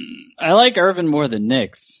 I like Ervin more than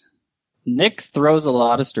Nix. Nix throws a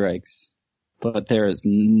lot of strikes, but there is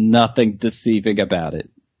nothing deceiving about it.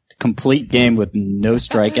 Complete game with no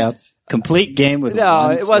strikeouts. Complete game with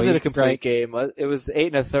No, it wasn't a strike. complete game. It was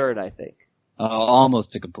 8 1/3, I think.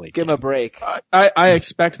 Almost a complete Give him game. a break. I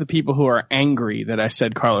expect the people who are angry that I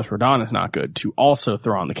said Carlos Rodon is not good to also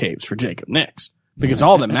throw on the capes for Jacob Nix, because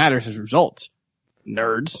all that matters is results.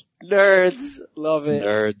 Nerds. Nerds. Love it.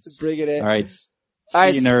 Nerds. Bring it in. All right. All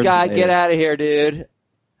right, See you, nerds, Scott, later. get out of here, dude.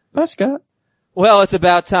 Bye, Scott. Well, it's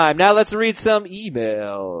about time. Now let's read some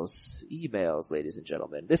emails. Emails, ladies and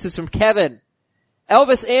gentlemen. This is from Kevin.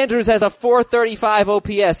 Elvis Andrus has a 435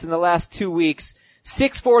 OPS in the last 2 weeks,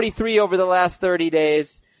 643 over the last 30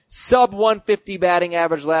 days, sub 150 batting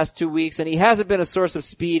average last 2 weeks, and he hasn't been a source of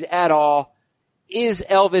speed at all. Is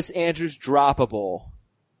Elvis Andrus droppable?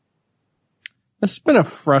 It's been a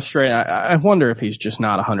frustrating. I wonder if he's just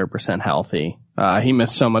not 100% healthy. He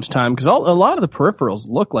missed so much time because a lot of the peripherals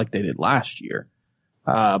look like they did last year.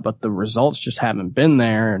 But the results just haven't been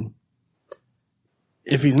there. And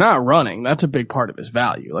if he's not running, that's a big part of his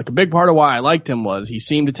value. Like, a big part of why I liked him was he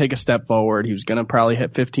seemed to take a step forward. He was going to probably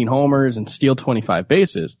hit 15 homers and steal 25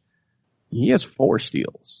 bases. He has 4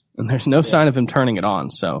 steals, and there's no sign of him turning it on.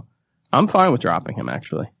 So I'm fine with dropping him,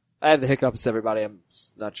 actually. I have the hiccups, everybody. I'm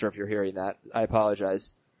not sure if you're hearing that. I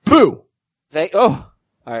apologize. Boo! Alright,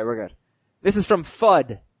 we're good. This is from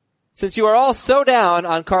Fudd. Since you are all so down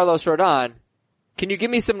on Carlos Rodon, can you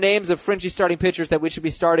give me some names of fringy starting pitchers that we should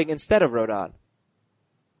be starting instead of Rodon?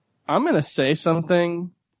 I'm going to say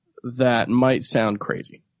something that might sound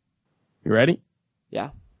crazy. You ready?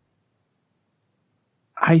 Yeah.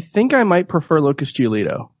 I think I might prefer Lucas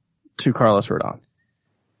Giolito to Carlos Rodon.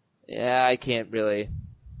 Yeah, I can't really.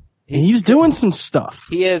 He's doing some stuff.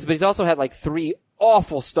 He is, but he's also had like 3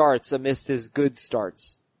 awful starts amidst his good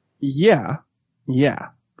starts. Yeah.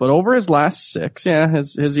 But over his last 6,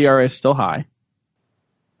 his ERA is still high.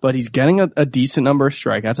 But he's getting a decent number of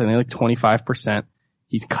strikeouts, I think like 25%.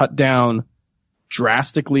 He's cut down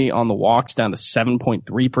drastically on the walks, down to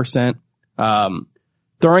 7.3%.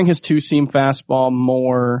 Throwing his 2-seam fastball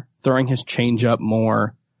more, throwing his changeup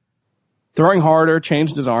more, throwing harder,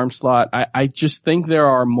 changed his arm slot. I just think there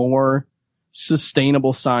are more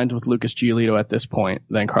sustainable signs with Lucas Giolito at this point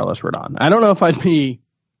than Carlos Rodon. I don't know if I'd be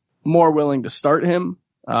more willing to start him,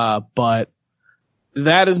 but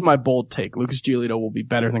that is my bold take. Lucas Giolito will be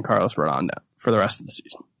better than Carlos Rodon for the rest of the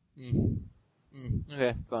season.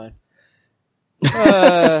 Okay, fine.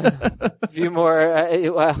 A few more.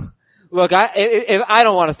 Well, look, I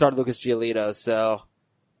don't want to start Lucas Giolito, so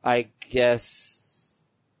I guess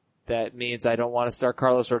that means I don't want to start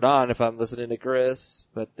Carlos Rodon if I'm listening to Chris.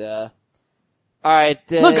 But all right.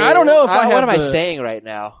 Look, I don't know if what am I saying right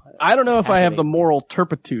now? I don't know if I have the moral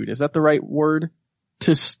turpitude. Is that the right word?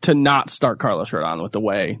 To not start Carlos Rodon with the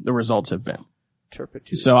way the results have been.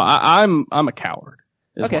 Turpitude. So I'm a coward.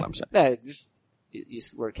 Is Okay. what I'm saying. Just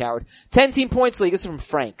use the word coward. 10-team points league. This is from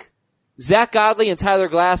Frank. Zach Godley and Tyler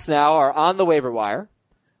Glasnow are on the waiver wire.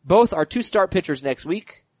 Both are 2-start pitchers next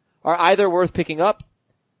week. Are either worth picking up?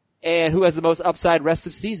 And who has the most upside rest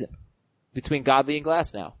of season between Godley and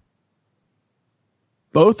Glasnow?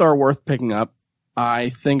 Both are worth picking up. I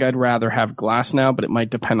think I'd rather have Glasnow, but it might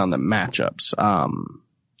depend on the matchups.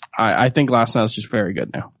 I think Glasnow is just very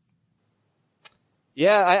good now.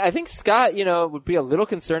 Yeah, I think Scott, would be a little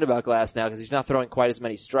concerned about Glasnow because he's not throwing quite as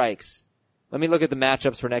many strikes. Let me look at the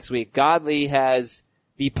matchups for next week. Godley has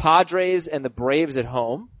the Padres and the Braves at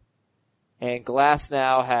home, and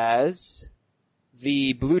Glasnow has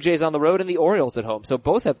the Blue Jays on the road and the Orioles at home. So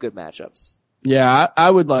both have good matchups. Yeah,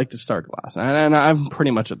 I would like to start Glasnow, and I'm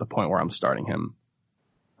pretty much at the point where I'm starting him.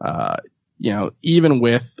 Even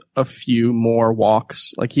with a few more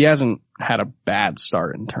walks, like he hasn't had a bad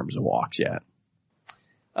start in terms of walks yet.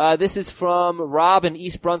 This is from Rob in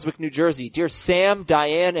East Brunswick, New Jersey. Dear Sam,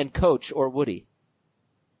 Diane, and Coach, or Woody.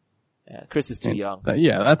 Yeah, Chris is too young.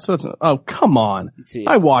 That's oh, come on.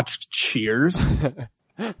 I watched Cheers.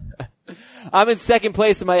 I'm in second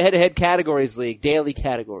place in my head-to-head categories league, daily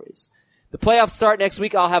categories. The playoffs start next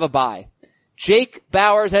week. I'll have a bye. Jake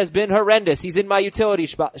Bowers has been horrendous. He's in my utility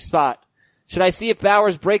spot. Should I see if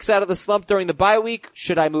Bowers breaks out of the slump during the bye week?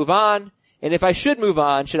 Should I move on? And if I should move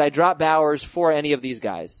on, should I drop Bowers for any of these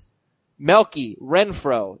guys? Melky,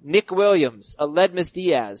 Renfro, Nick Williams, Aledmus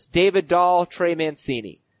Diaz, David Dahl, Trey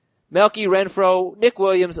Mancini. Melky, Renfro, Nick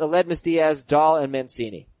Williams, Aledmus Diaz, Dahl, and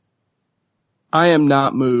Mancini. I am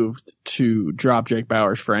not moved to drop Jake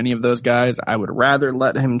Bowers for any of those guys. I would rather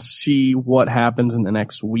let him see what happens in the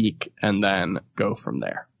next week and then go from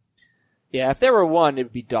there. Yeah, if there were one, it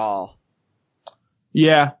would be Dahl.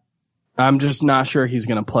 Yeah, I'm just not sure he's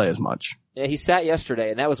going to play as much. Yeah, he sat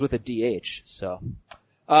yesterday, and that was with a DH, so.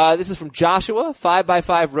 This is from Joshua,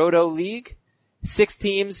 5x5 Roto League. 6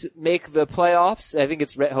 teams make the playoffs. I think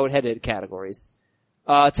it's head-to-head categories.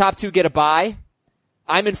 Top 2 get a bye.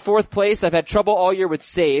 I'm in 4th place. I've had trouble all year with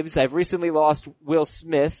saves. I've recently lost Will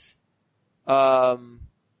Smith. Recently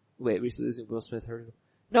losing Will Smith hurt him.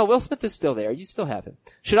 No, Will Smith is still there. You still have him.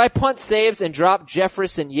 Should I punt saves and drop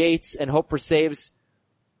Jeffress and Yates and hope for saves?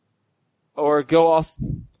 Or go off?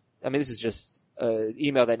 I mean, this is just an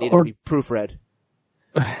email that needed to be proofread.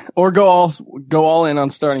 Or go all in on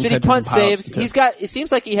starting. Should he punt saves? It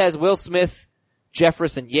seems like he has Will Smith,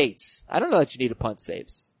 Jeffress, and Yates. I don't know that you need to punt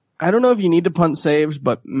saves. I don't know if you need to punt saves,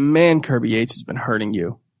 but man, Kirby Yates has been hurting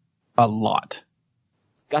you a lot.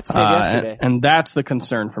 Got to save yesterday. And that's the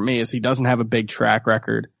concern for me, is he doesn't have a big track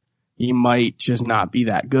record. He might just not be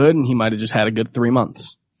that good, and he might have just had a good 3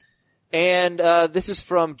 months. And this is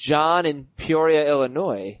from John in Peoria,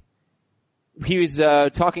 Illinois. He was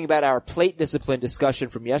talking about our plate discipline discussion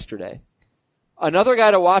from yesterday. Another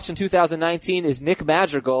guy to watch in 2019 is Nick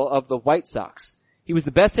Madrigal of the White Sox. He was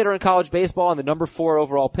the best hitter in college baseball and the number 4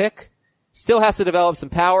 overall pick. Still has to develop some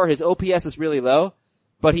power. His OPS is really low,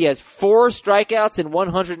 but he has 4 strikeouts and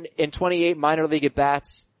 128 minor league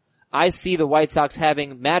at-bats. I see the White Sox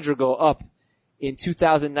having Madrigal up in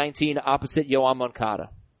 2019 opposite Yoan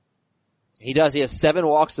Moncada. He does. He has 7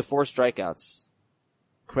 walks to 4 strikeouts.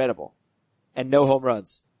 Incredible. And no home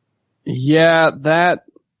runs. Yeah,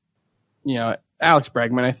 Alex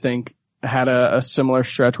Bregman, I think, had a similar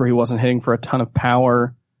stretch where he wasn't hitting for a ton of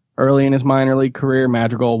power early in his minor league career.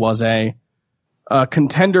 Madrigal was a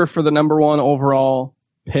contender for the number 1 overall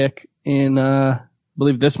pick in, I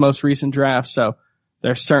believe, this most recent draft. So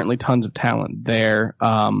there's certainly tons of talent there.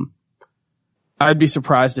 I'd be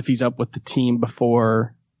surprised if he's up with the team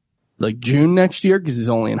before like June next year, because he's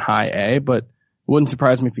only in high A, but it wouldn't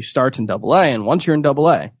surprise me if he starts in double A. And once you're in double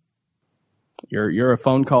A, you're a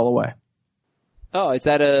phone call away. Oh, is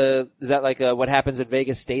that like a what happens in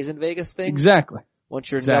Vegas stays in Vegas thing? Exactly.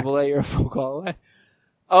 Once you're in double A, you're a phone call away.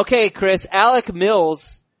 Okay, Chris, Alec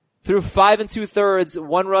Mills threw 5 2/3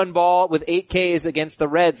 1-run ball with 8 Ks against the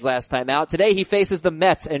Reds last time out. Today he faces the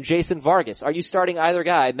Mets and Jason Vargas. Are you starting either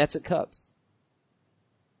guy, Mets and Cubs?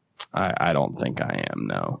 I don't think I am,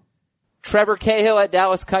 no. Trevor Cahill at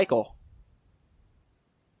Dallas Keuchel.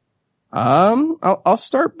 I'll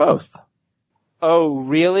start both. Oh,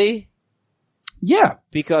 really? Yeah.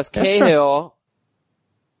 Because Cahill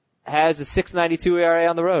has a 6.92 ERA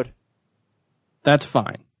on the road. That's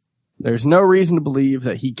fine. There's no reason to believe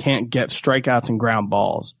that he can't get strikeouts and ground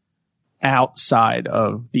balls outside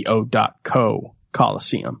of the O.co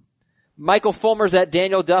Coliseum. Michael Fulmer's at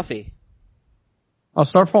Daniel Duffy. I'll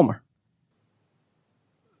start Fulmer.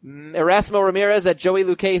 Erasmo Ramirez at Joey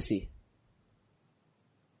Lucchesi.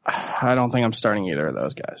 I don't think I'm starting either of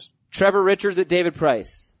those guys. Trevor Richards at David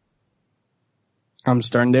Price. I'm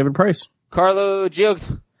starting David Price. Carlo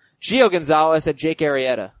Gio Gonzalez at Jake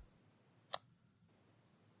Arrieta.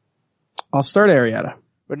 I'll start Arrieta.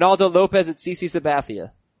 Ronaldo Lopez at CC Sabathia.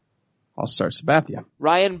 I'll start Sabathia.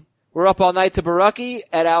 Ryan, we're up all night to Baraki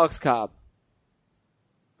at Alex Cobb.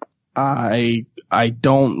 I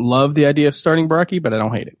don't love the idea of starting Baraki, but I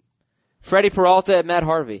don't hate it. Freddie Peralta at Matt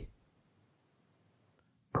Harvey.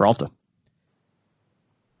 Peralta.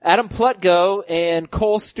 Adam Plutko and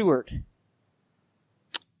Cole Stewart.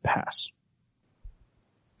 Pass.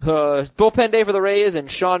 Bullpen day for the Rays and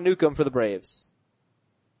Sean Newcomb for the Braves.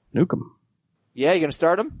 Newcomb. Yeah, you gonna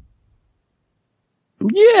start him?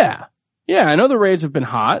 Yeah. Yeah, I know the Rays have been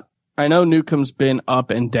hot. I know Newcomb's been up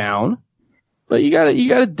and down. But you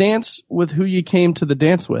gotta dance with who you came to the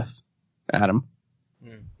dance with, Adam.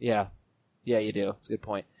 Yeah. Yeah, you do. That's a good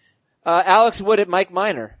point. Alex Wood at Mike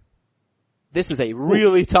Minor. This is a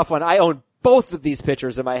really tough one. I own both of these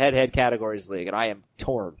pitchers in my head-to-head categories league, and I am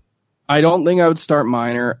torn. I don't think I would start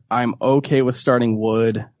Minor. I'm okay with starting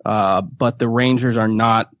Wood, but the Rangers are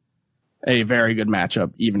not a very good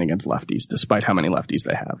matchup even against lefties, despite how many lefties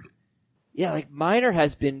they have. Yeah, like Minor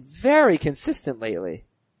has been very consistent lately.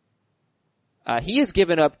 He has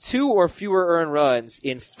given up 2 or fewer earned runs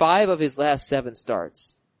in 5 of his last 7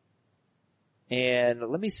 starts. And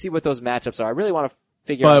let me see what those matchups are. I really want to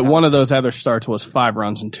figure out. But one of those other starts was 5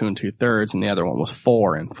 runs in 2 2/3, and the other one was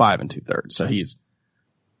 4 and 5 2/3. So he's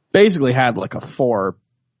basically had like a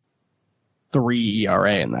 4.3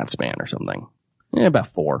 ERA in that span or something. Yeah, about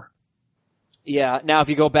 4. Yeah. Now, if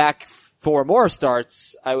you go back 4 more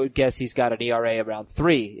starts, I would guess he's got an ERA around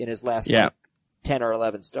 3 in his last 10 or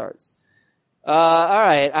 11 starts.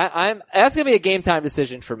 Alright. That's gonna be a game time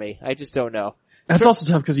decision for me. I just don't know. That's also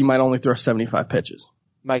tough because he might only throw 75 pitches.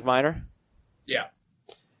 Mike Minor? Yeah.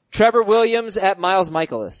 Trevor Williams at Miles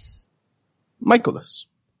Michaelis. Michaelis.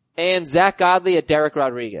 And Zach Godley at Derek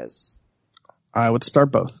Rodriguez. I would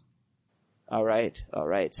start both. Alright.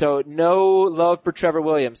 So no love for Trevor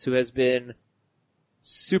Williams, who has been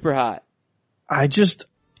super hot.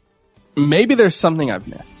 Maybe there's something I've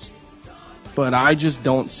missed, but I just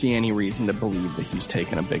don't see any reason to believe that he's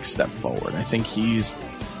taken a big step forward. I think he's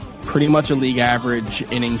pretty much a league average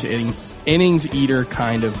innings eater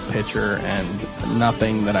kind of pitcher, and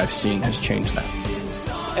nothing that I've seen has changed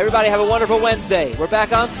that. Everybody have a wonderful Wednesday. We're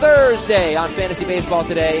back on Thursday on Fantasy Baseball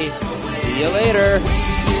Today. See you later.